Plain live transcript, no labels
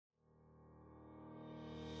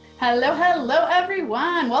Hello, hello,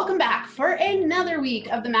 everyone. Welcome back for another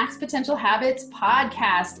week of the Max Potential Habits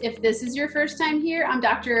podcast. If this is your first time here, I'm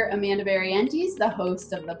Dr. Amanda Barrientos, the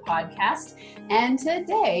host of the podcast, and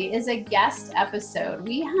today is a guest episode.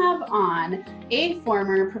 We have on a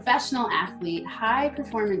former professional athlete, high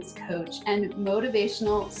performance coach, and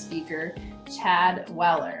motivational speaker, Chad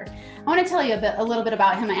Weller. I want to tell you a little bit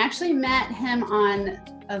about him. I actually met him on,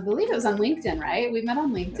 I believe it was on LinkedIn, right? We met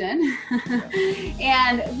on LinkedIn.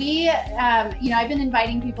 And we, I've been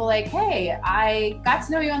inviting people like, hey, I got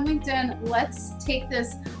to know you on LinkedIn. Let's take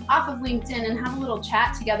this off of LinkedIn and have a little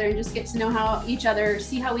chat together and just get to know how each other,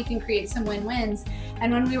 see how we can create some win-wins.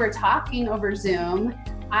 And when we were talking over Zoom,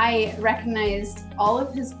 I recognized all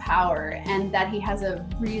of his power and that he has a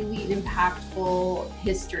really impactful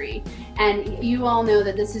history. And you all know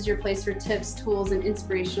that this is your place for tips, tools, and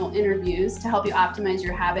inspirational interviews to help you optimize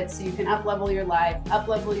your habits so you can up-level your life,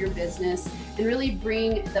 up-level your business, and really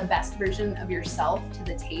bring the best version of yourself to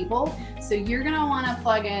the table. So you're gonna wanna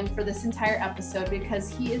plug in for this entire episode because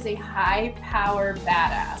he is a high-power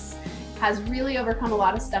badass, has really overcome a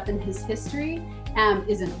lot of stuff in his history,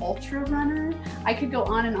 is an ultra runner. I could go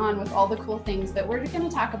on and on with all the cool things, but we're going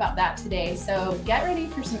to talk about that today. So get ready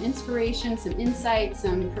for some inspiration, some insight,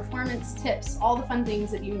 some performance tips, all the fun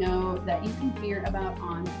things that you know that you can hear about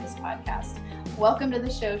on this podcast. Welcome to the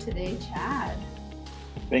show today, Chad.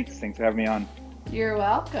 Thanks for having me on. You're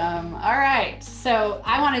welcome. All right. So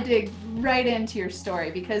I want to dig right into your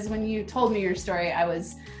story because when you told me your story, I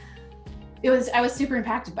was super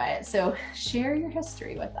impacted by it. So share your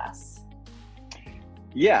history with us.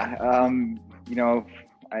 Yeah,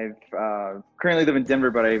 I've currently live in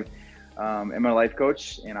Denver, but I am a life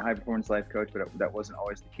coach and a high performance life coach, but that wasn't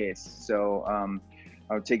always the case. So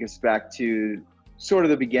I would take us back to sort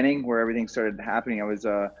of the beginning where everything started happening. I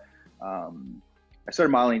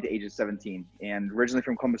started modeling at the age of 17 and originally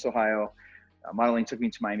from Columbus, Ohio. Modeling took me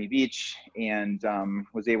to Miami Beach and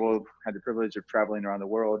had the privilege of traveling around the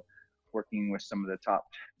world, working with some of the top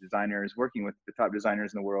designers, working with the top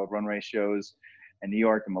designers in the world, runway shows in New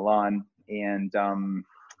York and Milan. And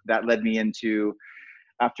that led me into,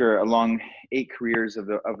 after a long 8 careers of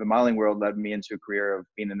the modeling world, led me into a career of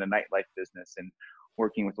being in the nightlife business and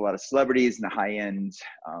working with a lot of celebrities and the high-end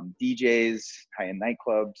DJs, high-end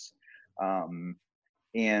nightclubs.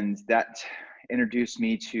 And that introduced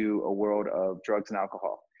me to a world of drugs and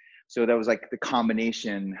alcohol. So that was like the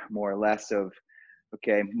combination, more or less, of,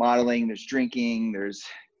 okay, modeling, there's drinking, there's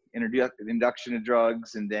induction of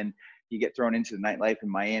drugs, and then you get thrown into the nightlife in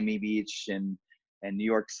Miami Beach and New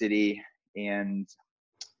York City, and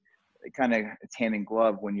it kind of, it's hand in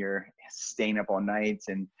glove when you're staying up all night.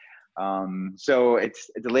 And so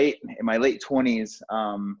it's in my late 20s,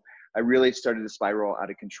 I really started to spiral out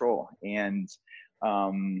of control and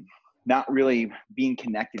not really being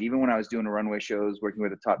connected. Even when I was doing runway shows, working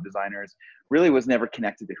with the top designers, really was never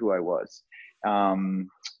connected to who I was.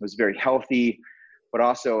 Was very healthy, but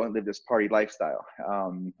also lived this party lifestyle.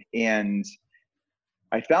 And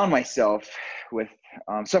I found myself with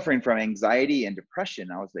suffering from anxiety and depression.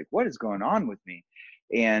 I was like, what is going on with me?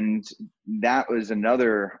 And that was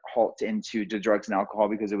another halt into drugs and alcohol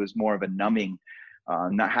because it was more of a numbing,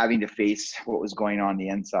 not having to face what was going on the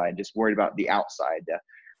inside, just worried about the outside,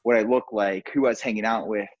 what I looked like, who I was hanging out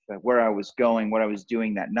with, where I was going, what I was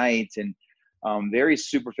doing that night. And very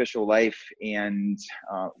superficial life, and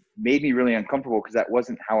made me really uncomfortable because that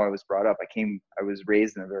wasn't how I was brought up. I was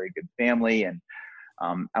raised in a very good family and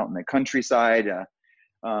out in the countryside.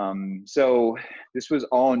 So this was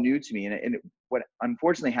all new to me. And what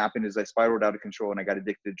unfortunately happened is I spiraled out of control and I got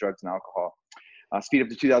addicted to drugs and alcohol. Speed up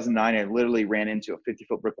to 2009, I literally ran into a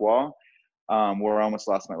 50-foot brick wall where I almost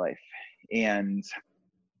lost my life, and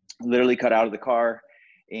literally cut out of the car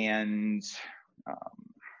and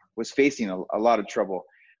was facing a lot of trouble.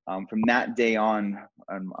 From that day on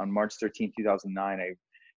March 13, 2009, I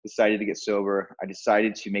decided to get sober. I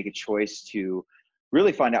decided to make a choice to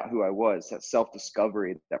really find out who I was, that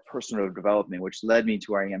self-discovery, that personal development, which led me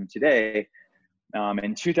to where I am today.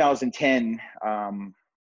 In 2010, I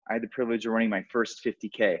had the privilege of running my first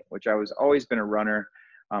 50K, which I was always been a runner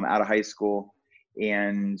out of high school,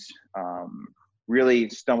 and really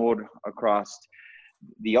stumbled across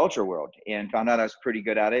the ultra world and found out I was pretty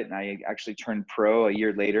good at it. And I actually turned pro a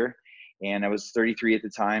year later, and I was 33 at the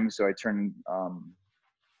time. So I turned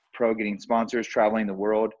pro, getting sponsors, traveling the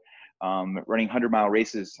world, running 100-mile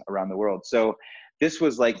races around the world. So this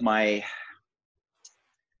was like my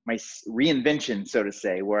reinvention, so to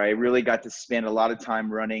say, where I really got to spend a lot of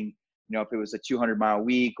time running, if it was a 200-mile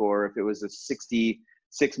week, or if it was a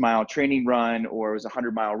 66-mile training run, or it was a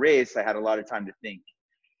 100-mile race, I had a lot of time to think.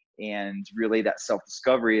 And really that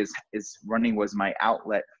self-discovery is running was my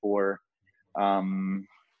outlet for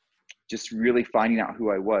just really finding out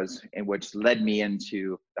who I was, and which led me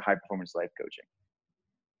into the high performance life coaching.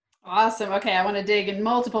 Awesome. Okay, I want to dig in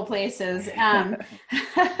multiple places. I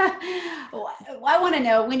want to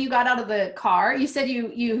know, when you got out of the car, you said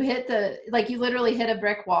you hit you literally hit a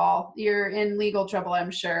brick wall. You're in legal trouble,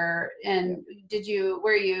 I'm sure. And did you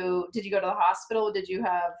go to the hospital?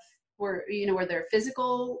 Were there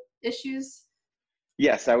physical issues?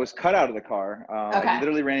 Yes, I was cut out of the car. Okay. I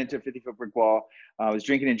literally ran into a 50-foot brick wall. I was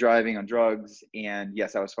drinking and driving on drugs, and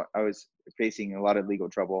yes, I was facing a lot of legal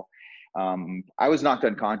trouble. I was knocked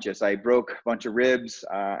unconscious. I broke a bunch of ribs.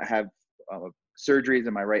 I have surgeries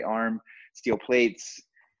in my right arm, steel plates.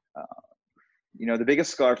 The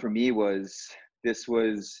biggest scar for me was this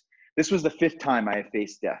was the 5th time I have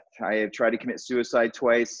faced death. I have tried to commit suicide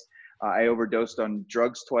twice. I overdosed on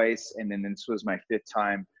drugs twice, and then this was my 5th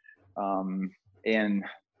time. And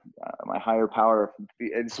my higher power,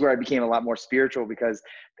 it's where I became a lot more spiritual, because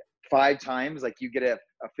 5 times, like, you get a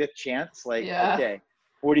 5th chance, like, yeah. Okay,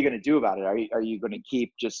 what are you going to do about it? Are you going to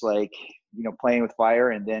keep just playing with fire,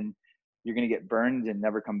 and then you're going to get burned and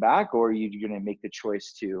never come back? Or are you going to make the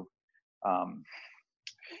choice to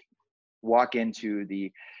walk into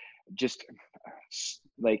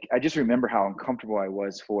I just remember how uncomfortable I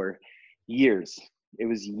was for years. It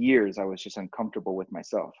was years I was just uncomfortable with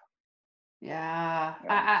myself. Yeah.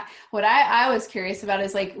 What I was curious about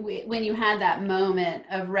is when you had that moment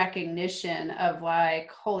of recognition of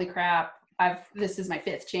holy crap, this is my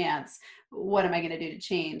 5th chance. What am I going to do to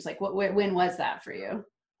change? When was that for you?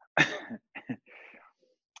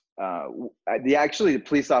 The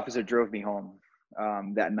police officer drove me home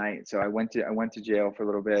that night. So I went to jail for a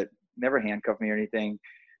little bit. Never handcuffed me or anything.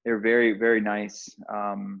 They were very, very nice.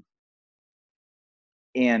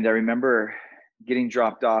 And I remember getting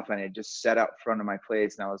dropped off, and I just sat out front of my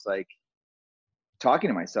place, and I was talking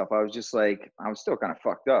to myself. I was just I was still kind of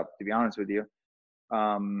fucked up, to be honest with you.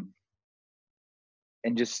 And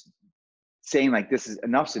just saying this is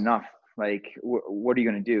enough's enough. What are you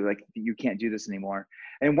going to do? You can't do this anymore.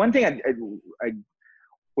 And one thing I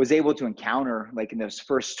was able to encounter in those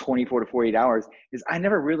first 24 to 48 hours is I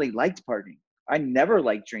never really liked partying. I never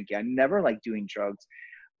liked drinking. I never liked doing drugs.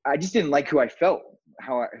 I just didn't like who I felt,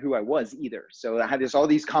 who I was either. So I had all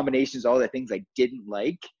these combinations, all the things I didn't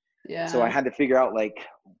like. Yeah. So I had to figure out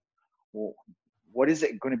well, what is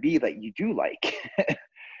it going to be that you do like?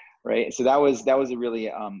 Right. So that was a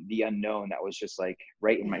really the unknown that was just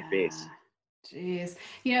right in my face. Jeez.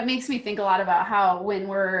 It makes me think a lot about how when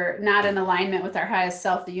we're not in alignment with our highest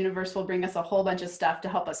self, the universe will bring us a whole bunch of stuff to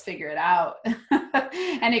help us figure it out.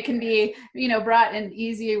 And it can be, brought in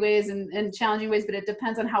easy ways and challenging ways, but it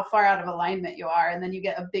depends on how far out of alignment you are. And then you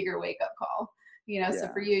get a bigger wake up call, So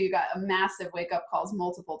for you got a massive wake up calls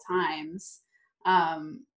multiple times.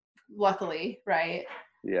 Luckily, right?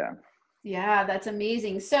 Yeah. Yeah, that's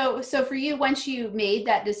amazing. So for you, once you made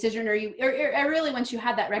that decision, or really once you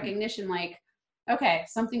had that recognition, okay,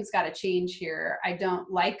 something's got to change here. I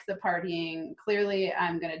don't like the partying. Clearly,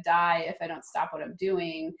 I'm going to die if I don't stop what I'm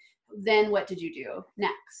doing. Then what did you do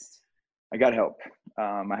next? I got help.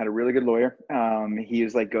 I had a really good lawyer. He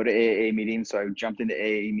was go to AAA meetings. So I jumped into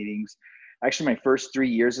AAA meetings. Actually, my first 3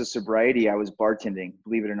 years of sobriety, I was bartending,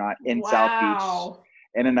 believe it or not, in South Beach,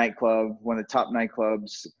 in a nightclub, one of the top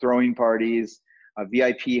nightclubs, throwing parties, a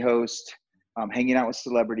VIP host, hanging out with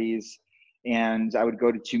celebrities. And I would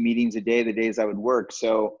go to 2 meetings a day, the days I would work.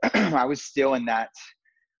 So I was still in that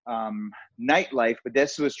nightlife, but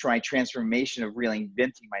this was transformation of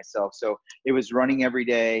reinventing myself. So it was running every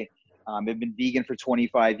day. I've been vegan for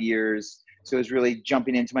 25 years. So it was really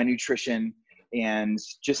jumping into my nutrition and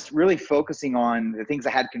just really focusing on the things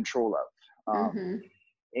I had control of.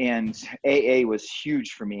 And AA was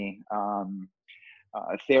huge for me.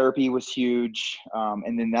 Therapy was huge.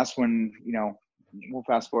 And then that's when, we'll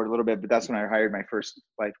fast forward a little bit, but that's when I hired my first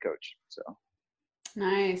life coach. So.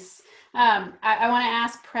 Nice. I want to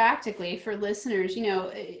ask practically for listeners,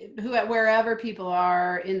 wherever people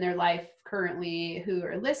are in their life currently who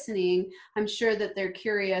are listening, I'm sure that they're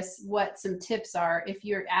curious what some tips are. If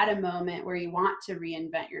you're at a moment where you want to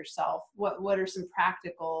reinvent yourself, what are some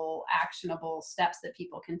practical, actionable steps that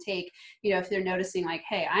people can take? If they're noticing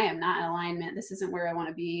hey, I am not in alignment. This isn't where I want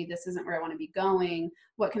to be. This isn't where I want to be going.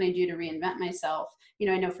 What can I do to reinvent myself?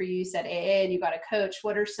 I know for you said AA and you got a coach.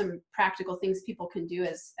 What are some practical things people can do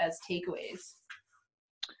as takeaways?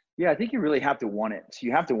 Yeah, I think you really have to want it.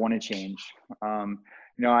 You have to want to change.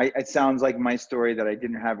 It sounds like my story that I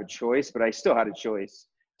didn't have a choice, but I still had a choice.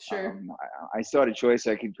 Sure. I still had a choice.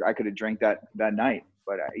 I could have drank that night,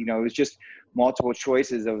 but you know, it was just multiple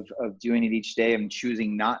choices of doing it each day and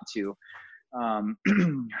choosing not to.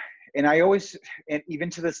 And I always, and even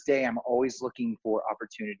to this day, I'm always looking for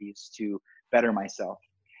opportunities to better myself.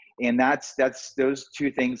 And that's those two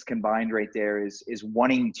things combined right there is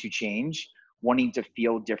wanting to change, wanting to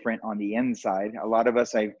feel different on the inside. A lot of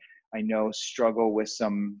us I know struggle with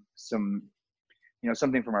some you know,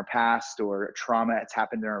 something from our past or trauma that's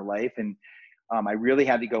happened in our life. And I really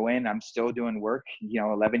had to go in. I'm still doing work, you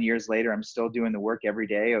know, 11 years later, I'm still doing the work every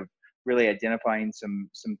day of really identifying some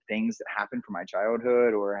things that happened from my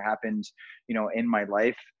childhood or happened, you know, in my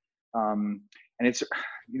life. And it's,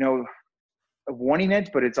 you know, wanting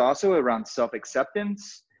it, but it's also around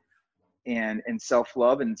self-acceptance and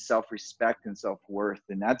self-love and self-respect and self-worth.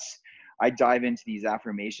 And that's, I dive into these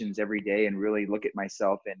affirmations every day and really look at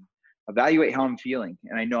myself and evaluate how I'm feeling.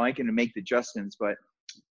 And I know I can make the adjustments, but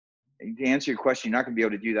to answer your question, you're not going to be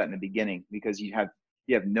able to do that in the beginning because you have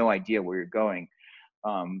no idea where you're going.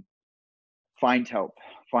 Find help,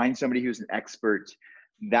 find somebody who's an expert.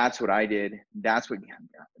 That's what I did. That's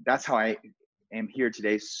how I am here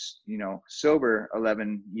today, you know, sober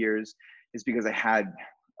 11 years, is because I had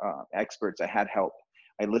experts, I had help,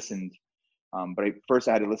 I listened. But first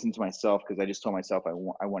I had to listen to myself because I just told myself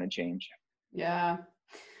I want to change. Yeah.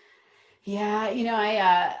 Yeah, you know,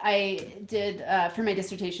 I did for my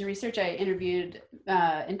dissertation research, I interviewed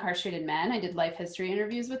incarcerated men. I did life history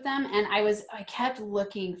interviews with them, and I kept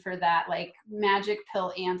looking for that like magic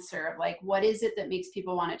pill answer of like, what is it that makes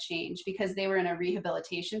people want to change? Because they were in a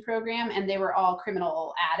rehabilitation program and they were all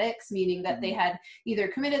criminal addicts, meaning that they had either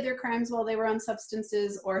committed their crimes while they were on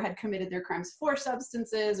substances or had committed their crimes for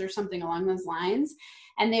substances or something along those lines.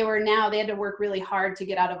 And they had to work really hard to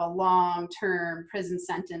get out of a long-term prison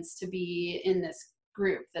sentence to be in this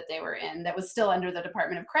group that they were in that was still under the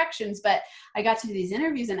Department of Corrections. But I got to do these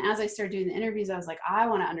interviews, and as I started doing the interviews, I was like, I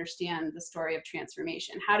want to understand the story of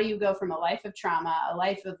transformation. How do you go from a life of trauma, a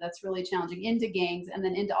life of that's really challenging, into gangs, and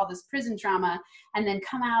then into all this prison trauma, and then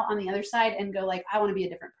come out on the other side and go like, I want to be a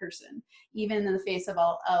different person, even in the face of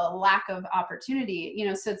a lack of opportunity, you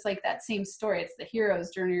know? So it's like that same story. It's the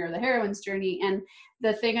hero's journey or the heroine's journey. And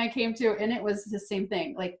the thing I came to, and it was the same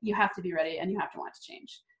thing, like you have to be ready and you have to want to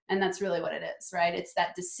change. And that's really what it is, right? It's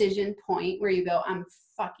that decision point where you go, I'm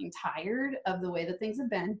fucking tired of the way that things have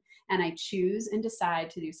been, and I choose and decide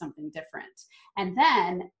to do something different. And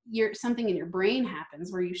then something in your brain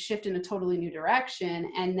happens where you shift in a totally new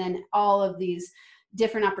direction, and then all of these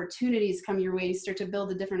different opportunities come your way. You start to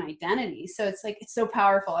build a different identity. So it's like, it's so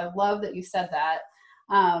powerful. I love that you said that.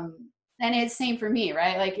 And it's same for me,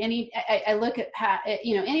 right? Like I look at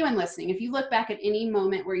you know, anyone listening, if you look back at any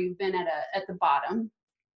moment where you've been at the bottom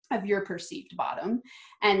of your perceived bottom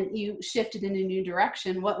and you shifted in a new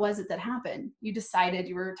direction, what was it that happened? You decided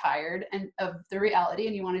you were tired of the reality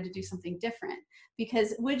and you wanted to do something different.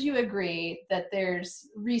 Because would you agree that there's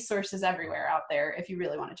resources everywhere out there if you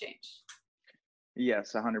really want to change?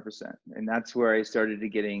 Yes, 100%. And that's where I started to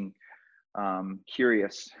getting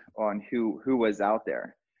curious on who was out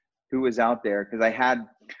there. Because I had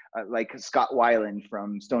like Scott Weiland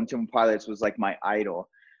from Stone Temple Pilots was like my idol.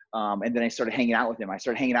 And then I started hanging out with him. I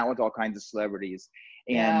started hanging out with all kinds of celebrities.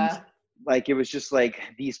 And like, it was just like,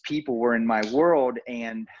 these people were in my world,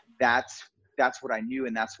 and that's what I knew.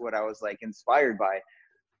 And that's what I was like inspired by.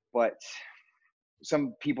 But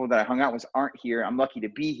some people that I hung out with aren't here. I'm lucky to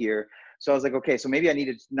be here. So I was like, okay, so maybe I need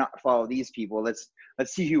to not follow these people. Let's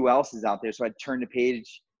see who else is out there. So I turned the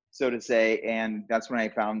page, so to say, and that's when I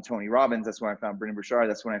found Tony Robbins. That's when I found Brendon Burchard.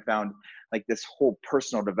 That's when I found like this whole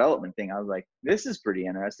personal development thing. I was like, this is pretty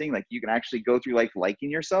interesting. Like, you can actually go through life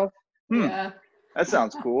liking yourself. Yeah. That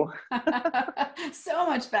sounds cool. So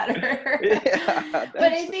much better. Yeah,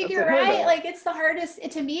 but I think you're right. Like, it's the hardest.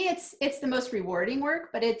 To me, it's the most rewarding work,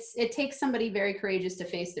 but it takes somebody very courageous to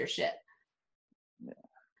face their shit. Yeah.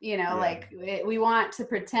 You know, like we want to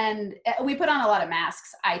pretend, we put on a lot of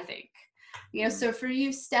masks, I think. You know, so for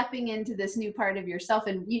you stepping into this new part of yourself,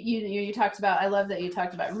 and you talked about, I love that you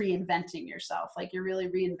talked about reinventing yourself. Like, you're really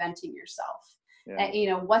reinventing yourself. Yeah. And, you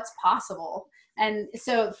know, what's possible. And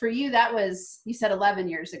so for you, that was, you said 11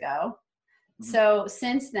 years ago. Mm-hmm. So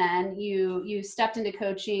since then you stepped into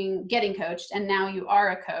coaching, getting coached, and now you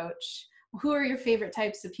are a coach. Who are your favorite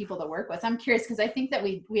types of people to work with? I'm curious, because I think that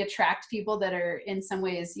we attract people that are in some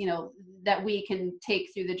ways, you know, that we can take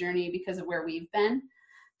through the journey because of where we've been.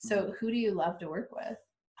 So who do you love to work with?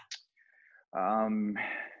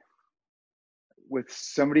 With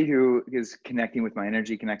somebody who is connecting with my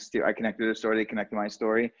energy, I connect to their story, they connect to my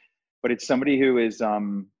story, but it's somebody who is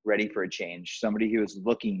ready for a change, somebody who is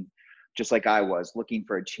looking just like I was, looking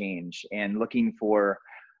for a change and looking for,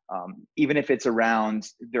 even if it's around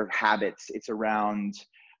their habits, it's around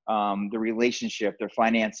the relationship, their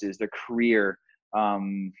finances, their career.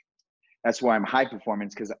 That's why I'm high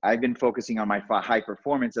performance, because I've been focusing on my high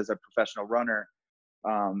performance as a professional runner.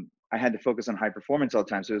 I had to focus on high performance all the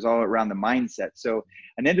time. So it was all around the mindset. So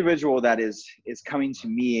an individual that is coming to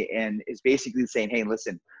me and is basically saying, hey,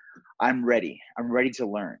 listen, I'm ready to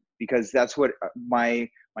learn, because that's what my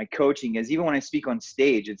coaching is. Even when I speak on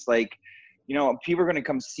stage, it's like, people are going to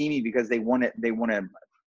come see me because they want to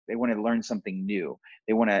learn something new.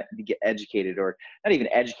 They want to get educated, or not even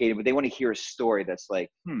educated, but they want to hear a story that's like,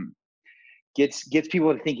 gets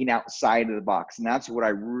people to thinking outside of the box. And that's what I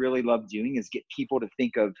really love doing, is get people to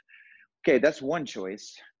think of, okay, that's one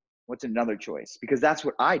choice. What's another choice? Because that's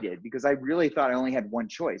what I did, because I really thought I only had one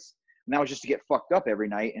choice. And that was just to get fucked up every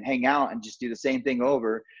night and hang out and just do the same thing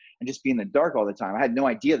over and just be in the dark all the time. I had no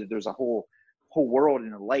idea that there's a whole world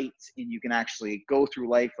in the light, and you can actually go through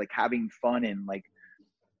life like having fun and like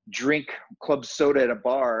drink club soda at a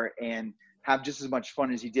bar and have just as much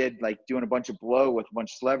fun as you did like doing a bunch of blow with a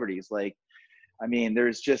bunch of celebrities. Like, I mean,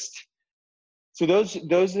 there's just, so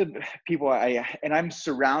those are people and I'm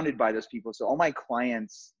surrounded by those people. So all my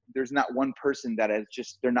clients, there's not one person that is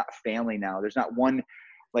just, they're not family now. There's not one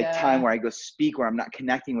time where I go speak where I'm not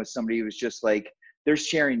connecting with somebody who's just like, they're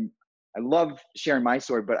sharing. I love sharing my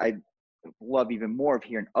story, but I love even more of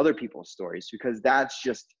hearing other people's stories, because that's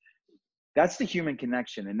the human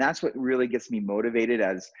connection. And that's what really gets me motivated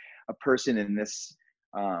as a person in this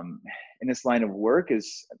line of work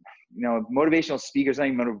is, motivational speakers, not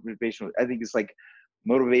even motivational. I think it's like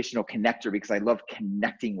motivational connector, because I love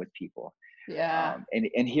connecting with people. Yeah.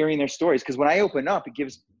 And hearing their stories. Because when I open up, it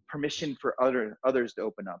gives permission for others to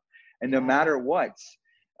open up. And no matter what,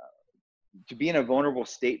 to be in a vulnerable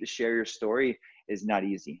state to share your story is not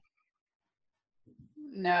easy.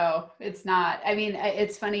 No, it's not. I mean,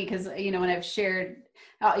 it's funny because, when I've shared,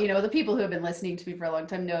 the people who have been listening to me for a long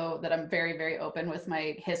time know that I'm very, very open with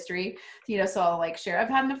my history, so I'll like share, I've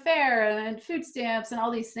had an affair and food stamps and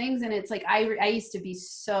all these things. And it's like, I used to be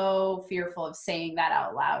so fearful of saying that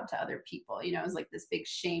out loud to other people, it was like this big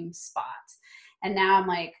shame spot. And now I'm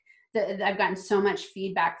like, I've gotten so much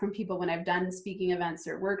feedback from people when I've done speaking events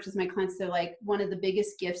or worked with my clients. They're like, one of the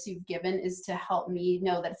biggest gifts you've given is to help me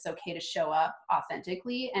know that it's okay to show up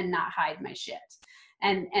authentically and not hide my shit.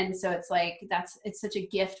 And so it's like, it's such a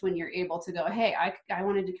gift when you're able to go, hey, I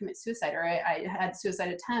wanted to commit suicide, or I had suicide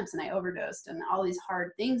attempts and I overdosed, and all these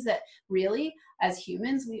hard things that really, as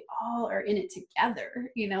humans, we all are in it together,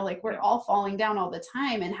 like we're all falling down all the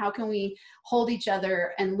time. And how can we hold each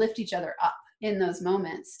other and lift each other up in those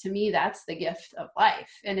moments? To me, that's the gift of life.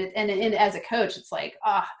 And as a coach, it's like,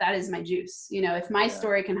 that is my juice. If my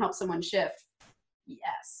story can help someone shift,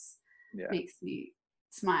 makes me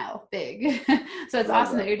smile big. So it's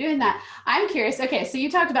awesome that you're doing that. I'm curious. Okay. So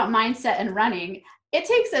you talked about mindset and running. It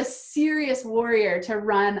takes a serious warrior to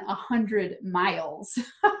run 100 miles.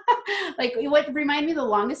 Like, remind me the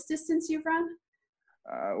longest distance you've run?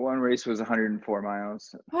 One race was 104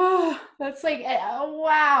 miles. Oh, that's like,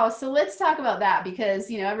 wow. So let's talk about that,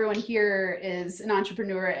 because, everyone here is an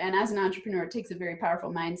entrepreneur, and as an entrepreneur, it takes a very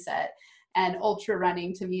powerful mindset, and ultra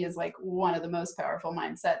running to me is like one of the most powerful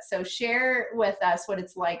mindsets. So share with us what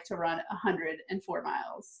it's like to run 104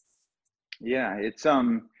 miles. Yeah, it's,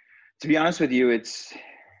 to be honest with you, it's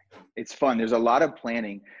fun. There's a lot of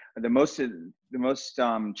planning. The most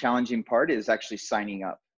challenging part is actually signing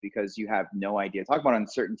up, because you have no idea. Talk about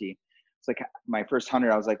uncertainty. It's like my first 100,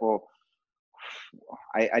 I was like, well,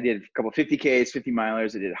 I did a couple 50Ks, 50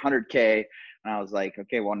 milers. I did 100K. And I was like,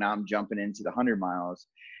 okay, well, now I'm jumping into the 100 miles.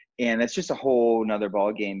 And that's just a whole nother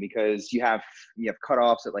ball game, because you have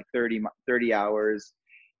cutoffs at like 30 hours.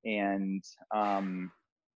 And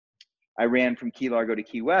I ran from Key Largo to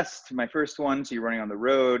Key West, my first one. So you're running on the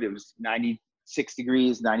road. It was 96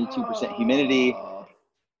 degrees, 92% humidity.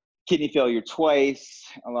 Kidney failure twice.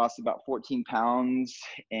 I lost about 14 pounds,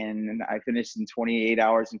 and I finished in 28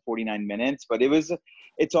 hours and 49 minutes. But it's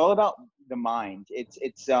all about the mind.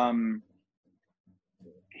 It's all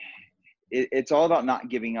about not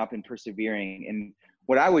giving up and persevering. And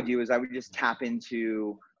what I would do is I would just tap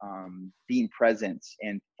into being present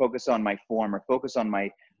and focus on my form, or focus on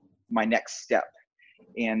my next step.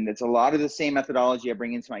 And it's a lot of the same methodology I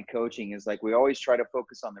bring into my coaching. Is like, we always try to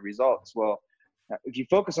focus on the results. Well, if you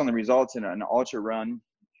focus on the results in an ultra run,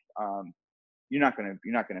 you're not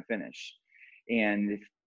gonna finish. And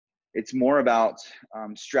it's more about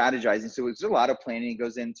strategizing. So it's a lot of planning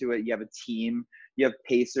goes into it. You have a team, you have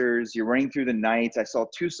pacers, you're running through the nights. I saw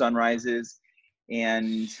 2 sunrises,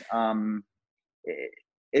 and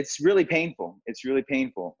it's really painful. It's really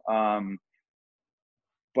painful.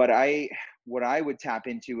 But what I would tap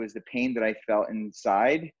into is the pain that I felt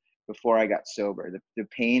inside before I got sober. The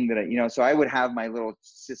pain that so I would have my little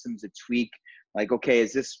systems to tweak, like, okay,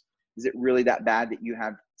 is it really that bad that you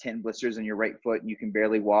have 10 blisters on your right foot and you can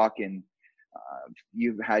barely walk, and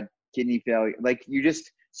you've had kidney failure? Like,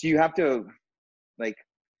 so you have to like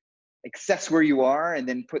assess where you are and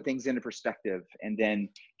then put things into perspective and then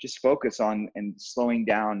just focus on and slowing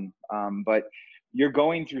down. But you're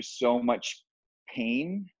going through so much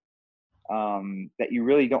pain that you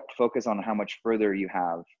really don't focus on how much further you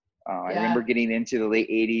have. I remember getting into the late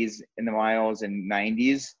 80s in the miles and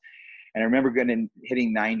 90s. And I remember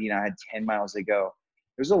hitting 90 and I had 10 miles to go.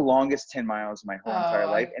 It was the longest 10 miles of my whole entire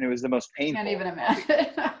life. And it was the most painful. I can't even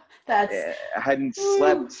imagine. I hadn't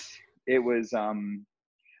slept. It was,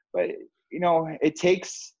 but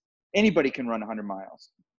anybody can run 100 miles.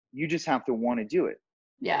 You just have to want to do it.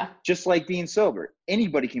 Yeah. Just like being sober.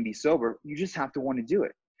 Anybody can be sober. You just have to want to do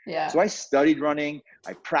it. Yeah. So I studied running.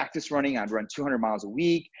 I practiced running. I'd run 200 miles a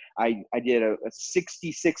week. I did a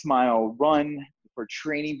 66-mile run for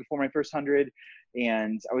training before my first 100.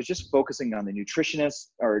 And I was just focusing on the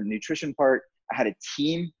nutrition part. I had a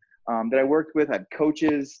team that I worked with. I had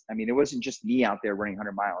coaches. I mean, it wasn't just me out there running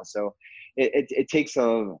 100 miles. So it takes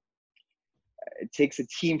a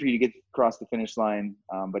team for you to get across the finish line.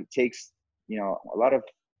 But it takes, a lot of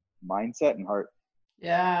mindset and heart.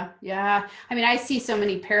 Yeah. Yeah. I mean, I see so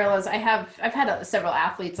many parallels. I've had several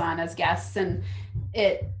athletes on as guests, and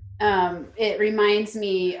it reminds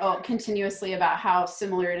me continuously about how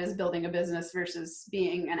similar it is building a business versus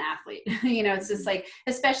being an athlete. It's just like,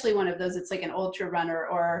 especially one of those, it's like an ultra runner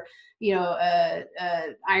or, a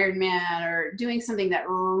Ironman, or doing something that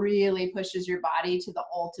really pushes your body to the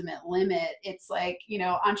ultimate limit. It's like,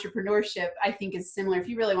 entrepreneurship, I think, is similar. If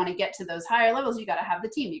you really want to get to those higher levels, you got to have the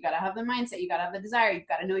team, you got to have the mindset, you got to have the desire, you've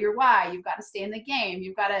got to know your why, you've got to stay in the game,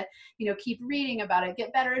 you've got to, keep reading about it,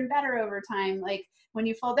 get better and better over time. Like, when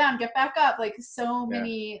you fall down, get back up. Like, so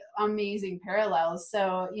many amazing parallels.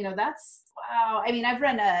 So, that's, wow. I mean,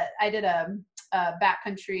 I did a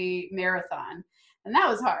backcountry marathon, and that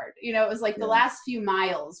was hard. It was like the last few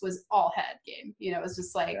miles was all head game. It was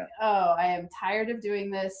just like, oh, I am tired of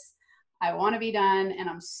doing this. I want to be done, and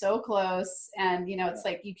I'm so close. And, it's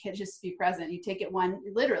like, you can't just be present. You take it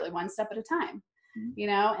literally one step at a time.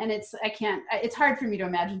 And it's hard for me to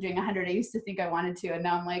imagine doing 100. I used to think I wanted to, and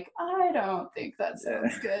now I'm like, I don't think that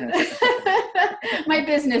sounds good. My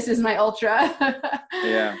business is my ultra.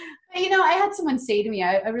 Yeah. But, I had someone say to me,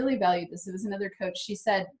 I really valued this. It was another coach. She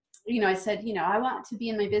said, I said, I want to be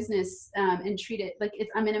in my business and treat it like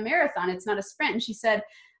I'm in a marathon. It's not a sprint. And she said,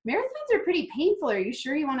 marathons are pretty painful. Are you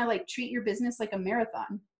sure you want to treat your business like a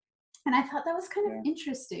marathon? And I thought that was kind of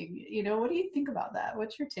interesting. What do you think about that?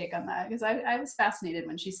 What's your take on that? Because I was fascinated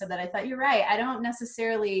when she said that. I thought, you're right. I don't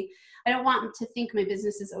want to think my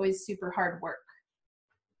business is always super hard work.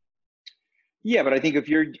 Yeah, but I think if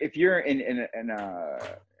you're an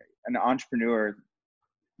entrepreneur,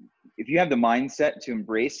 if you have the mindset to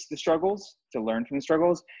embrace the struggles, to learn from the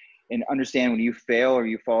struggles, and understand when you fail or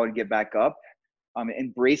you fall to get back up,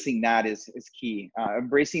 embracing that is key.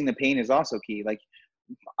 Embracing the pain is also key. Like,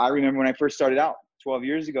 I remember when I first started out 12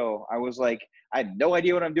 years ago, I was like, I had no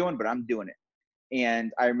idea what I'm doing, but I'm doing it.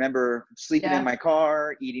 And I remember sleeping in my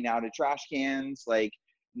car, eating out of trash cans, like,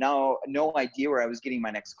 no idea where I was getting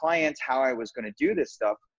my next clients, how I was going to do this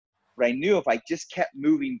stuff. But I knew if I just kept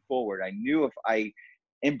moving forward, I knew if I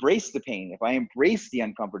embraced the pain, if I embraced the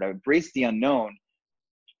uncomfort, I embraced the unknown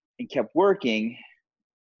and kept working,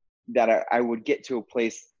 that I would get to a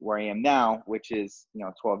place where I am now, which is,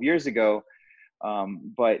 12 years ago.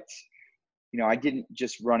 But, I didn't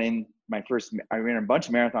just run in I ran a bunch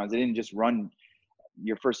of marathons. I didn't just run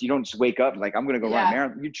you don't just wake up like, I'm going to go run a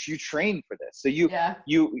marathon. You train for this. So you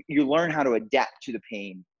learn how to adapt to the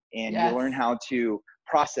pain, and you learn how to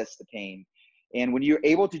process the pain. And when you're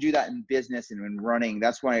able to do that in business and in running,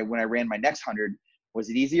 that's why when I ran my next 100, was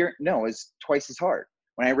it easier? No, it was twice as hard.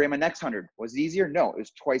 When I ran my next 100, was it easier? No, it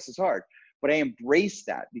was twice as hard. But I embraced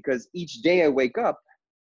that, because each day I wake up,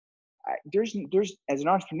 there's as an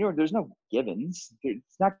entrepreneur, there's no givens.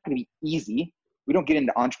 It's not going to be easy. We don't get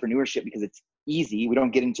into entrepreneurship because it's easy. We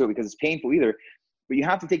don't get into it because it's painful either. But you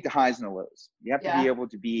have to take the highs and the lows. You have to be able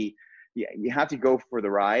to you have to go for the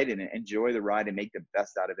ride and enjoy the ride and make the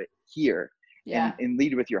best out of it here. And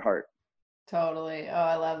lead with your heart. Totally. Oh,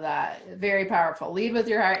 I love that. Very powerful. Lead with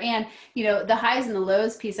your heart. And, the highs and the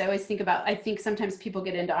lows piece, I always think about, I think sometimes people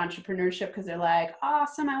get into entrepreneurship because they're like,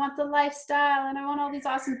 awesome, I want the lifestyle and I want all these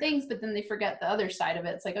awesome things, but then they forget the other side of it.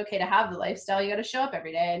 It's like, okay, to have the lifestyle, you got to show up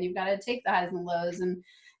every day and you've got to take the highs and lows. And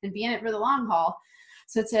and be in it for the long haul.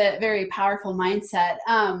 So it's a very powerful mindset.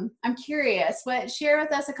 I'm curious, share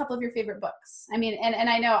with us a couple of your favorite books. I mean, and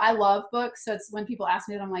I know I love books. So it's when people ask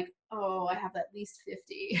me that, I'm like, oh, I have at least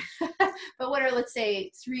 50. But what are, let's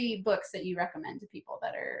say, 3 books that you recommend to people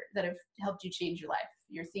that have helped you change your life,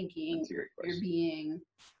 your thinking, your being?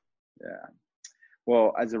 Yeah.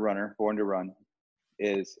 Well, as a runner, Born to Run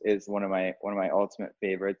is one of my ultimate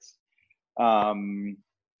favorites. And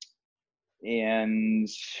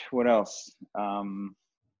what else?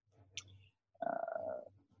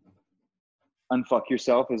 Unfuck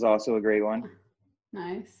Yourself is also a great one.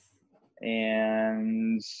 Nice.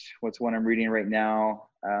 And what's one I'm reading right now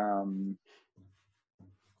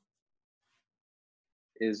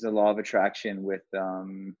is The Law of Attraction with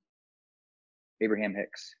Abraham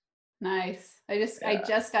Hicks. Nice. I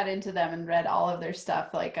just got into them and read all of their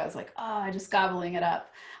stuff. Like I was like, oh, I just gobbling it up.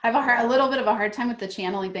 I have a little bit of a hard time with the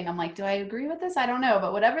channeling thing. I'm like, do I agree with this? I don't know.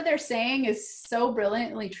 But whatever they're saying is so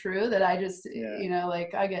brilliantly true that I just,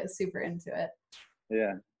 I get super into it.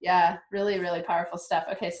 Yeah. Yeah. Really, really powerful stuff.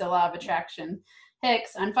 Okay. So Law of Attraction,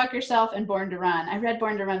 Hicks, Unfuck Yourself, and Born to Run. I read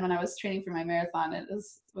Born to Run when I was training for my marathon. It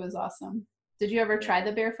was awesome. Did you ever try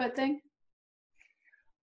the barefoot thing?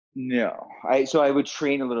 No, I would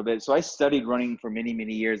train a little bit. So I studied running for many,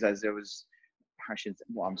 many years I'm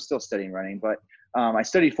still studying running, but I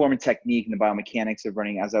studied form and technique and the biomechanics of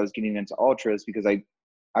running as I was getting into ultras, because I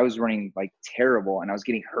was running like terrible and I was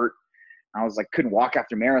getting hurt. I was like, couldn't walk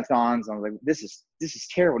after marathons. I was like, this is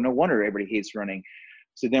terrible. No wonder everybody hates running.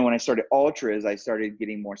 So then when I started ultras, I started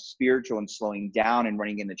getting more spiritual and slowing down and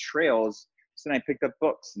running in the trails. So then I picked up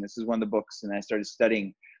books, and this is one of the books, and I started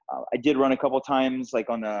studying. I did run a couple of times, like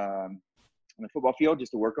on the football field,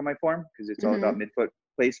 just to work on my form, because it's all about midfoot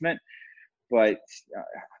placement. But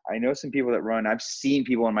I know some people that run. I've seen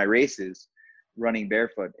people in my races running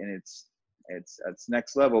barefoot, and it's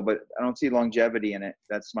next level. But I don't see longevity in it.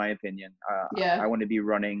 That's my opinion. I want to be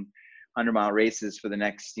running 100-mile races for the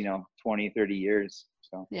next 20, 30 years.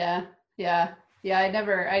 So yeah.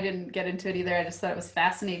 I didn't get into it either. I just thought it was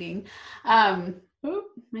fascinating.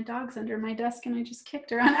 My dog's under my desk and I just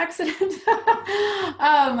kicked her on accident.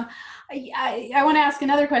 I want to ask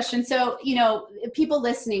another question. So, people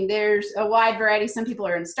listening, there's a wide variety. Some people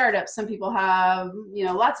are in startups. Some people have,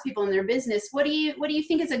 lots of people in their business. What do you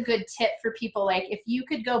think is a good tip for people? Like, if you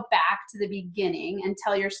could go back to the beginning and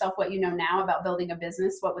tell yourself what you know now about building a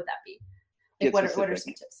business, what would that be? Like, what are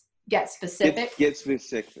some tips? Get specific. Get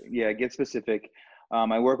specific. Yeah, get specific.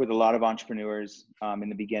 I work with a lot of entrepreneurs in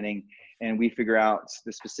the beginning, and we figure out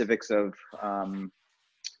the specifics of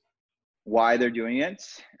why they're doing it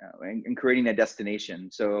and creating a destination.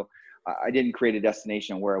 So I didn't create a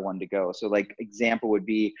destination where I wanted to go. So like example would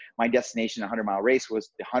be my destination, 100-mile race,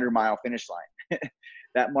 was the 100-mile finish line.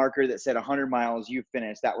 That marker that said 100 miles, you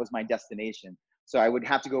finished, that was my destination. So I would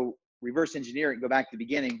have to go reverse engineer it, go back to the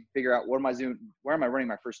beginning, figure out where am I running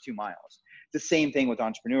my first 2 miles. It's the same thing with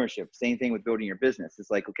entrepreneurship, same thing with building your business.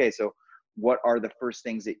 It's like, okay, so what are the first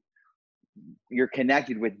things that you're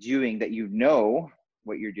connected with doing that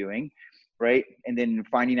what you're doing, right? And then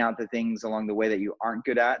finding out the things along the way that you aren't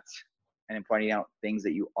good at, and then finding out things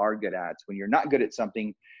that you are good at. When you're not good at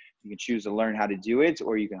something, you can choose to learn how to do it,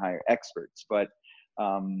 or you can hire experts. But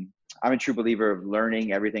I'm a true believer of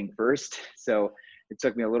learning everything first. So it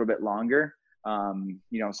took me a little bit longer.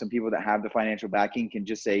 Some people that have the financial backing can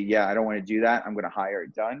just say, yeah, I don't want to do that, I'm going to hire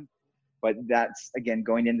it done. But that's, again,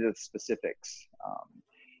 going into the specifics.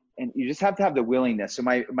 And you just have to have the willingness. So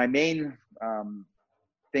my main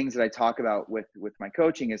things that I talk about with my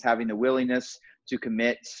coaching is having the willingness to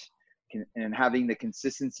commit and having the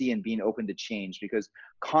consistency and being open to change, because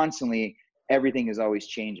constantly everything is always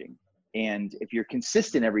changing. And if you're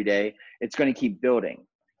consistent every day, it's going to keep building.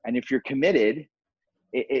 And if you're committed,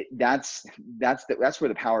 that's where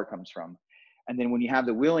the power comes from. And then when you have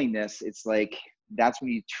the willingness, it's like, that's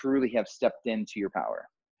when you truly have stepped into your power.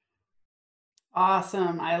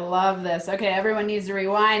 Awesome. I love this. Okay, everyone needs to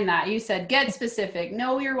rewind that. You said get specific,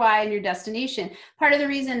 know your why and your destination. Part of the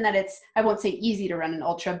reason that it's, I won't say easy to run an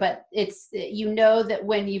ultra, but it's, that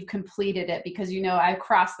when you've completed it, because I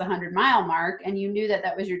crossed the 100-mile mark and you knew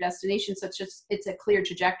that was your destination. So it's a clear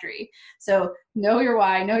trajectory. So know your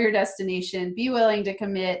why, know your destination, be willing to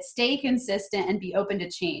commit, stay consistent, and be open to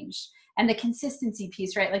change. And the consistency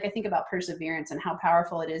piece, right? Like I think about perseverance and how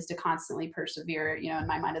powerful it is to constantly persevere. In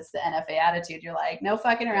my mind, it's the NFA attitude. You're like, no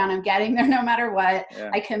fucking around. I'm getting there no matter what.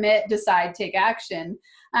 Yeah. I commit, decide, take action.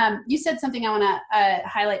 You said something I want to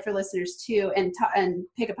highlight for listeners too, and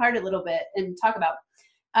pick apart a little bit and talk about.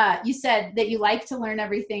 You said that you like to learn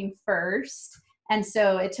everything first, And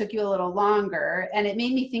so it took you a little longer. And it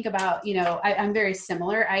made me think about, I'm very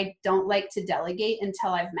similar. I don't like to delegate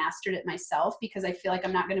until I've mastered it myself, because I feel like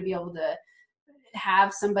I'm not going to be able to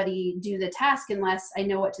have somebody do the task unless I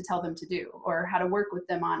know what to tell them to do or how to work with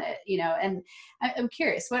them on it, and I'm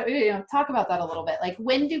curious, talk about that a little bit. Like,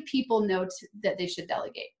 when do people know that they should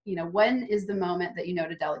delegate? When is the moment that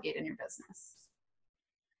to delegate in your business?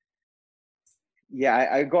 Yeah,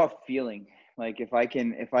 I go off feeling. Like if I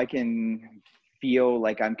can feel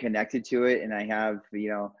like I'm connected to it and I have,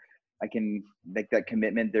 I can make that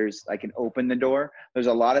commitment, I can open the door. There's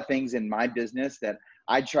a lot of things in my business that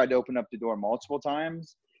I tried to open up the door multiple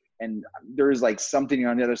times, and there's like something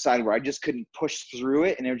on the other side where I just couldn't push through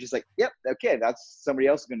it. And it was just like, yep, okay, that's somebody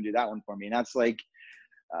else is going to do that one for me. And that's like,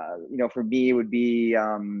 for me, it would be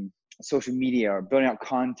social media or building out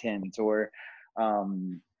content, or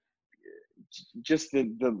just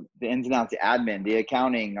the ins and outs, the admin, the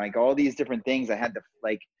accounting, like all these different things I had to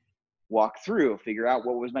like walk through, figure out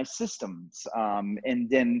what was my systems, and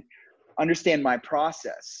then understand my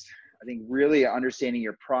process. I think really understanding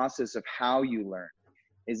your process of how you learn.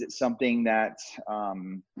 Is it something that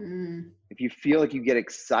if you feel like you get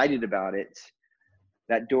excited about it,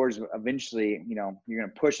 that door's eventually, you're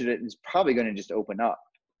going to push it, it's probably going to just open up,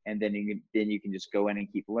 and then you can just go in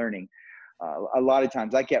and keep learning. A lot of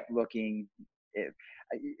times I kept looking. It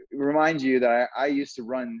reminds you that I used to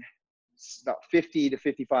run about 50 to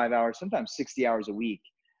 55 hours, sometimes 60 hours a week.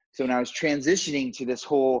 So when I was transitioning to this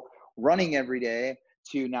whole running every day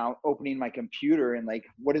to now opening my computer and like,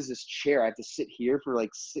 what is this chair? I have to sit here for like,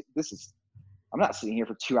 I'm not sitting here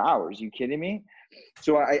for 2 hours. Are you kidding me?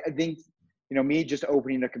 So I think, me just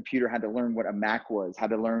opening a computer, had to learn what a Mac was, had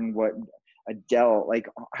to learn what a Dell, like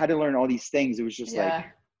had to learn all these things. It was just like,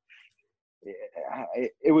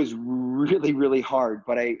 it was really, really hard,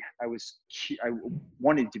 but I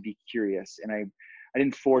wanted to be curious, and I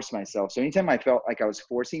didn't force myself. So anytime I felt like I was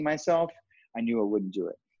forcing myself, I knew I wouldn't do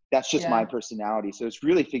it. That's just my personality. So it's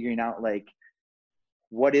really figuring out like,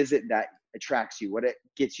 what is it that attracts you? What it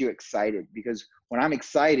gets you excited? Because when I'm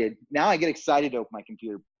excited, now I get excited to open my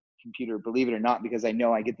computer, believe it or not, because I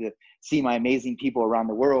know I get to see my amazing people around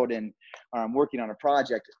the world, and I'm working on a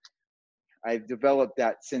project. I've developed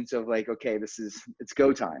that sense of like, okay, it's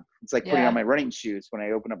go time. It's like putting on my running shoes when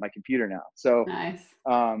I open up my computer now. So nice.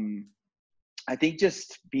 I think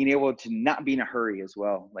just being able to not be in a hurry as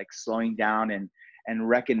well, like slowing down and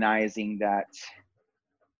recognizing that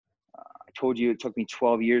I told you it took me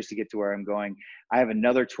 12 years to get to where I'm going. I have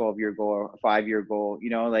another 12-year goal, a 5-year goal,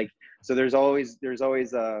 like, so there's always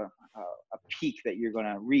a peak that you're going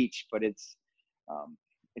to reach, but it's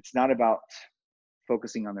not about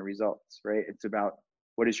focusing on the results, right? It's about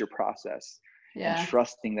what is your process, and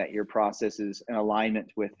trusting that your process is in alignment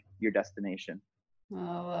with your destination.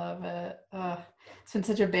 I love it. It's been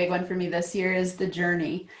such a big one for me this year, is the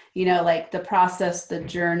journey, like the process, the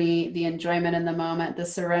journey, the enjoyment in the moment, the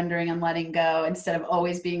surrendering and letting go, instead of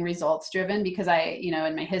always being results driven, because I,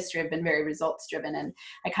 in my history, I've been very results driven, and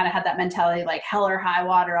I kind of had that mentality, like hell or high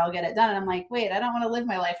water, I'll get it done. And I'm like, wait, I don't want to live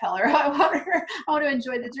my life hell or high water. I want to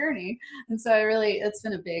enjoy the journey. And so it's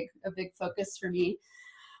been a big focus for me.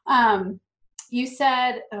 You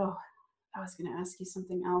said, I was going to ask you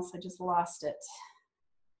something else. I just lost it.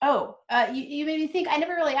 You made me think. I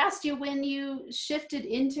never really asked you, when you shifted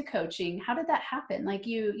into coaching, how did that happen? Like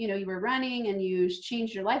you were running and you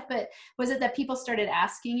changed your life, but was it that people started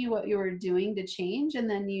asking you what you were doing to change? And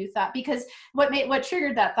then you thought, because what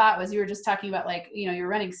triggered that thought was you were just talking about, like, you're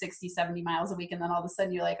running 60, 70 miles a week. And then all of a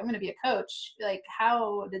sudden you're like, I'm going to be a coach. Like,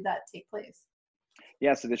 how did that take place?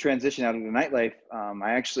 Yeah. So the transition out of the nightlife,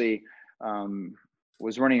 I actually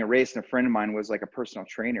was running a race, and a friend of mine was like a personal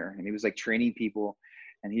trainer, and he was like training people.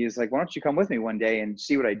 And he was like, why don't you come with me one day and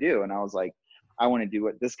see what I do? And I was like, I want to do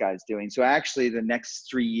what this guy's doing. So actually the next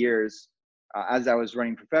 3 years, as I was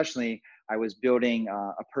running professionally, I was building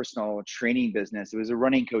a personal training business. It was a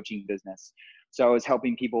running coaching business. So I was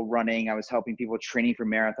helping people running. I was helping people training for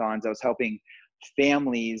marathons. I was helping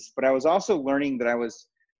families, but I was also learning that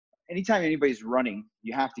anytime anybody's running,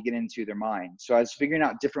 you have to get into their mind. So I was figuring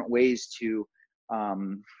out different ways to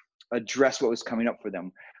address what was coming up for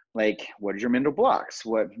them. Like, what is your mental blocks?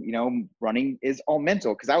 Running is all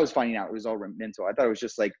mental, because I was finding out it was all mental. I thought it was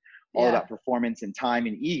just like all about performance and time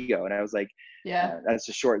and ego. And I was like, that's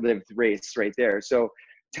a short-lived race right there. So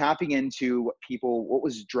tapping into what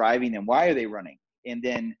was driving them, why are they running? And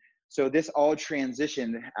then, so this all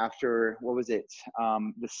transitioned after,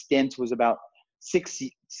 the stint was about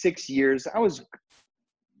six years. I was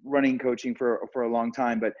running coaching for a long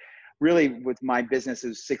time, but really with my business, it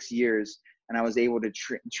was 6 years. And I was able to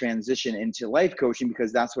transition into life coaching,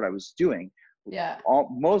 because that's what I was doing. Yeah.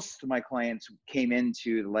 Most of my clients came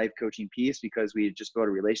into the life coaching piece because we had just built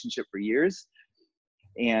a relationship for years.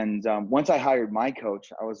 And once I hired my coach,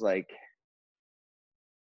 I was like,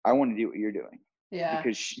 I want to do what you're doing. Yeah.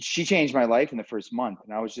 Because she changed my life in the first month.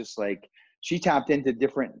 And I was just like, she tapped into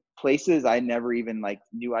different places I never even like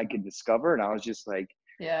knew I could discover. And I was just like,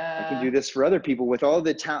 I can Yeah. do this for other people with all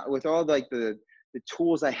the with all like the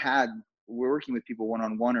tools I had working with people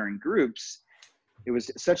one-on-one or in groups. It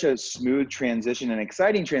was such a smooth transition and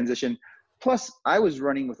exciting transition. Plus I was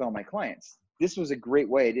running with all my clients. This was a great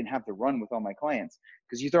way. I didn't have to run with all my clients,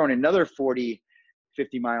 because you throw in another 40,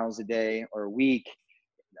 50 miles a day or a week.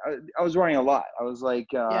 I was running a lot. I was like,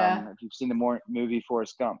 Yeah. if you've seen the movie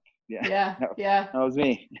Forrest Gump, yeah, Yeah. no, Yeah. that was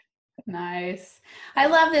me. Nice. I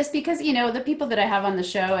love this because, you know, the people that I have on the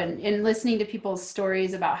show and listening to people's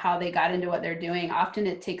stories about how they got into what they're doing, often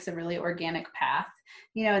it takes a really organic path,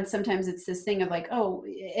 you know, and sometimes it's this thing of like, oh,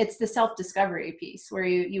 it's the self-discovery piece where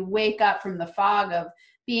you wake up from the fog of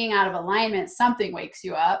being out of alignment, something wakes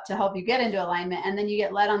you up to help you get into alignment. And then you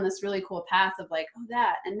get led on this really cool path of like, oh,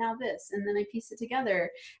 that, and now this, and then I piece it together.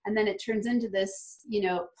 And then it turns into this, you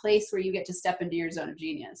know, place where you get to step into your zone of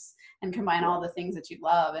genius and combine all the things that you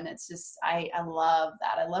love. And it's just, I love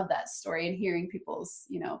that. I love that story and hearing people's,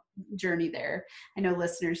 you know, journey there. I know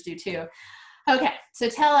listeners do too. Okay. So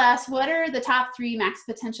tell us, what are the top 3 max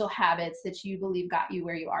potential habits that you believe got you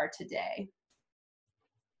where you are today?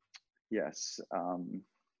 Yes.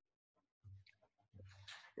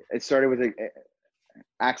 It started with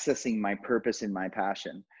accessing my purpose and my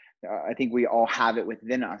passion. I think we all have it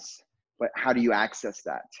within us, but how do you access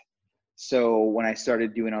that? So when I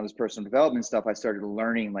started doing all this personal development stuff, I started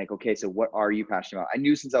learning like, okay, so what are you passionate about? I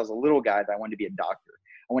knew since I was a little guy that I wanted to be a doctor.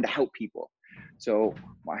 I wanted to help people. So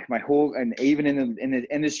my whole, and even in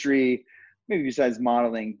the industry, maybe besides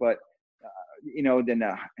modeling, but you know, then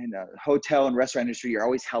in the hotel and restaurant industry, you're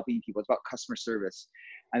always helping people. It's about customer service.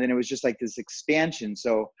 And then it was just like this expansion.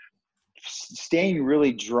 So staying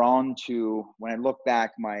really drawn to, when I look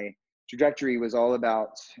back, my trajectory was all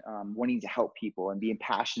about wanting to help people and being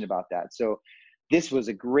passionate about that. So this was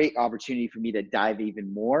a great opportunity for me to dive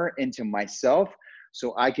even more into myself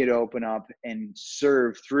so I could open up and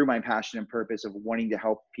serve through my passion and purpose of wanting to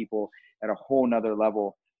help people at a whole nother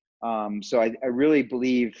level. So I really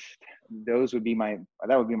believe that would be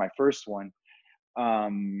my first one,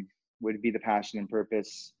 would be the passion and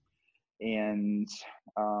purpose. And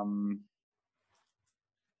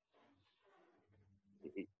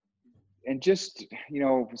just, you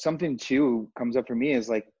know, something too comes up for me is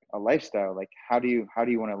like a lifestyle. Like, how do you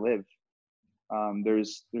want to live?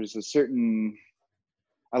 There's a certain,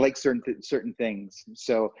 I like certain things.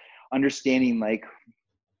 So understanding like,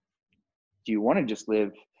 do you want to just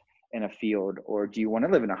live in a field, or do you want to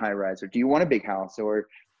live in a high rise, or do you want a big house, or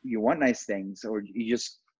you want nice things, or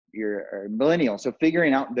you're a millennial. So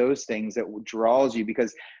figuring out those things that draws you,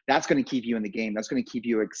 because that's going to keep you in the game. That's going to keep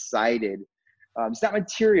you excited. It's not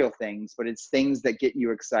material things, but it's things that get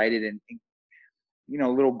you excited and you know,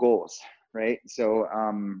 little goals, right? So,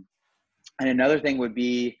 and another thing would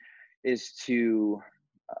be, is to,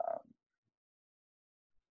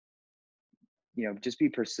 you know, just be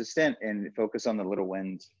persistent and focus on the little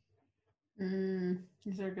wins.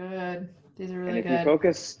 These are good. These are really And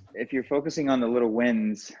good. if you're focusing on the little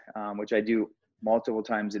wins, which I do multiple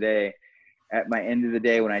times a day, at my end of the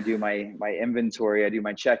day, when I do my inventory, I do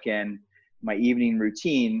my check-in, my evening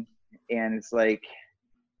routine, and it's like,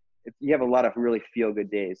 you have a lot of really feel good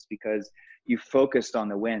days because you focused on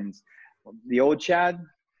the wins. The old Chad,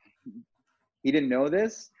 he didn't know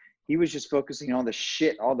this. He was just focusing on all the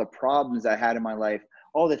shit, all the problems I had in my life,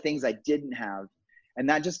 all the things I didn't have. And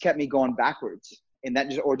that just kept me going backwards. And that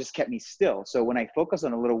just kept me still. So when I focus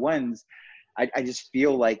on the little wins, I just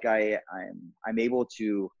feel like I'm able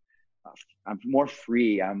to, I'm more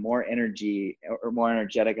free, I'm more energy, or more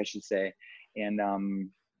energetic, I should say.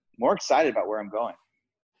 And more excited about where I'm going.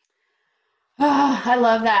 Oh, I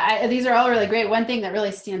love that. These are all really great. One thing that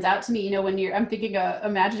really stands out to me, you know, when I'm thinking of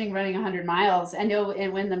imagining running 100 miles, I know,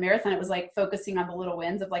 and when the marathon, it was like focusing on the little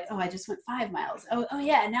wins of like, oh, I just went 5 miles. Oh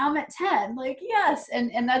yeah, now I'm at 10. Like, yes.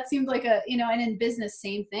 And that seemed like a, you know, and in business,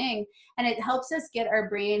 same thing. And it helps us get our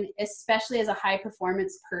brain, especially as a high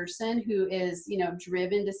performance person who is, you know,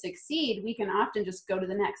 driven to succeed. We can often just go to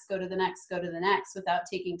the next, go to the next, go to the next without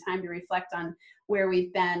taking time to reflect on where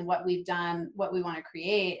we've been, what we've done, what we want to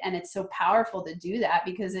create. And it's so powerful to do that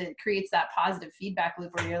because it creates that positive feedback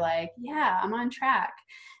loop where you're like, yeah, I'm on track.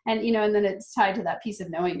 And, you know, and then it's tied to that piece of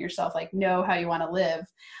knowing yourself, like know how you want to live.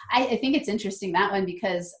 I think it's interesting, that one,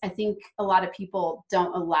 because I think a lot of people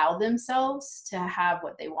don't allow themselves to have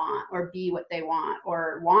what they want or be what they want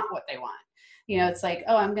or want what they want. It's like,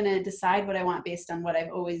 oh, I'm going to decide what I want based on what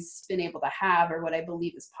I've always been able to have or what I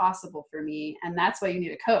believe is possible for me. And that's why you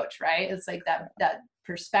need a coach, right? It's like that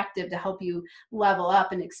perspective to help you level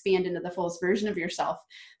up and expand into the fullest version of yourself.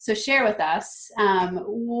 So share with us,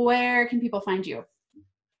 where can people find you?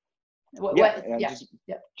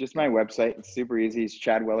 Just my website. It's super easy. It's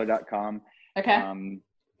chadweller.com. Okay.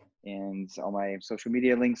 And all my social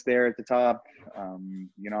media links there at the top. You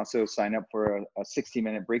can also sign up for a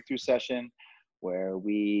 60-minute breakthrough session where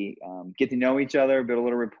we get to know each other, build a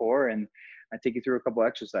little rapport, and I take you through a couple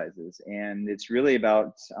exercises. And it's really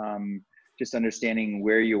about just understanding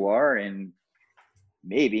where you are, and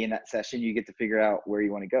maybe in that session you get to figure out where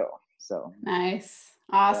you want to go. So nice.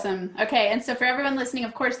 Awesome. Okay. And so for everyone listening,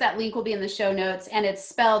 of course, that link will be in the show notes, and it's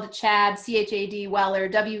spelled Chad, C-H-A-D, Weller,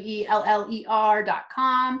 WELLER.com.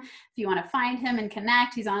 If you want to find him and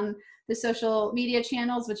connect, he's on the social media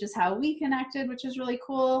channels, which is how we connected, which is really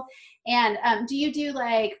cool. And do you do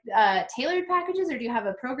like tailored packages, or do you have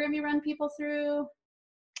a program you run people through?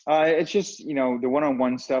 It's just, the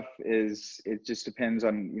one-on-one stuff it just depends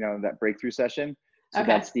on, that breakthrough session. So okay.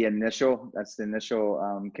 That's the initial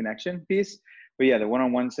connection piece. But yeah, the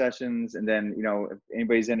one-on-one sessions, and then, if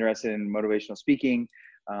anybody's interested in motivational speaking,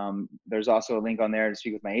 there's also a link on there to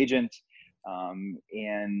speak with my agent.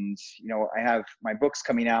 And, I have my books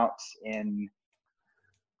coming out in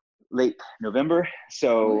late November.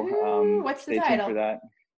 So what's the stay title? tuned for that.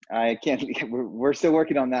 I can't, we're still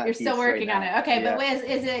working on that. You're still working on it. Okay. Yeah. But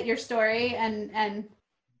is it your story and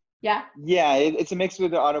yeah? Yeah, it's a mix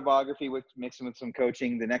with the autobiography mixing with some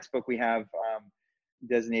coaching. The next book we have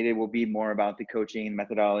designated will be more about the coaching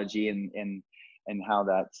methodology and how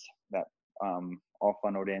that all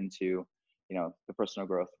funneled into, the personal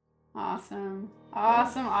growth. Awesome.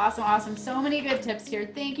 So many good tips here.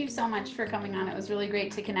 Thank you so much for coming on. It was really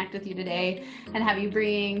great to connect with you today and have you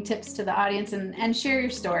bring tips to the audience and share your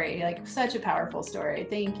story. Like, such a powerful story.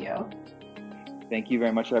 Thank you. Thank you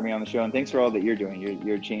very much for having me on the show, and thanks for all that you're doing.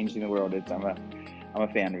 You're changing the world. I'm a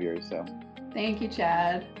fan of yours. So thank you,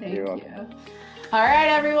 Chad. Thank you. All right,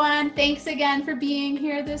 everyone. Thanks again for being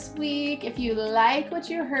here this week. If you like what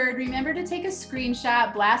you heard, remember to take a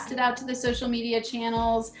screenshot, blast it out to the social media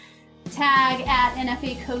channels, tag at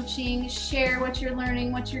NFA Coaching, share what you're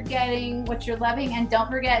learning, what you're getting, what you're loving, and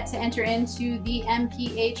don't forget to enter into the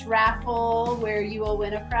MPH raffle where you will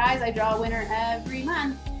win a prize. I draw a winner every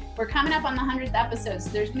month. We're coming up on the 100th episode, so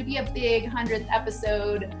there's going to be a big 100th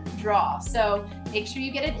episode draw. So make sure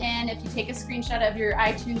you get it in. If you take a screenshot of your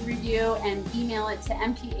iTunes review and email it to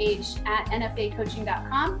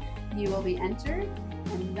mph@nfacoaching.com, you will be entered.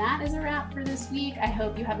 And that is a wrap for this week. I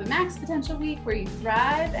hope you have a Max Potential week where you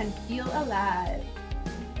thrive and feel alive.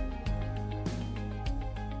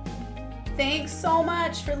 Thanks so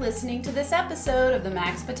much for listening to this episode of the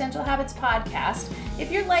Max Potential Habits podcast. If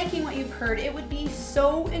you're liking what you've heard, it would be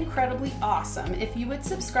so incredibly awesome if you would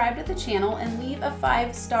subscribe to the channel and leave a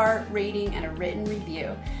 5-star rating and a written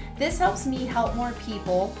review. This helps me help more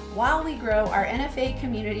people while we grow our NFA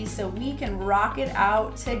community so we can rock it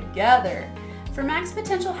out together. For Max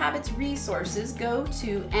Potential Habits resources, go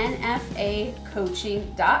to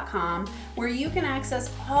nfacoaching.com where you can access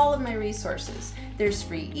all of my resources. There's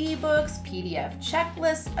free ebooks, PDF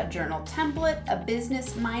checklists, a journal template, a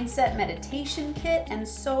business mindset meditation kit, and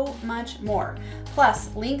so much more.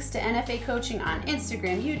 Plus, links to NFA Coaching on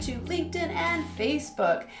Instagram, YouTube, LinkedIn, and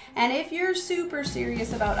Facebook. And if you're super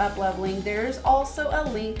serious about up-leveling, there's also a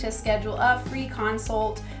link to schedule a free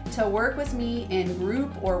consult to work with me in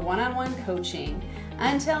group or one-on-one coaching.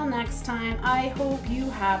 Until next time, I hope you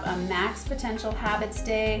have a Max Potential Habits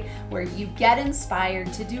Day where you get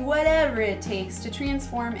inspired to do whatever it takes to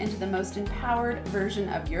transform into the most empowered version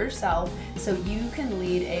of yourself so you can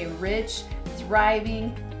lead a rich,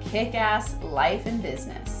 thriving, kick-ass life and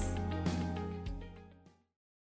business.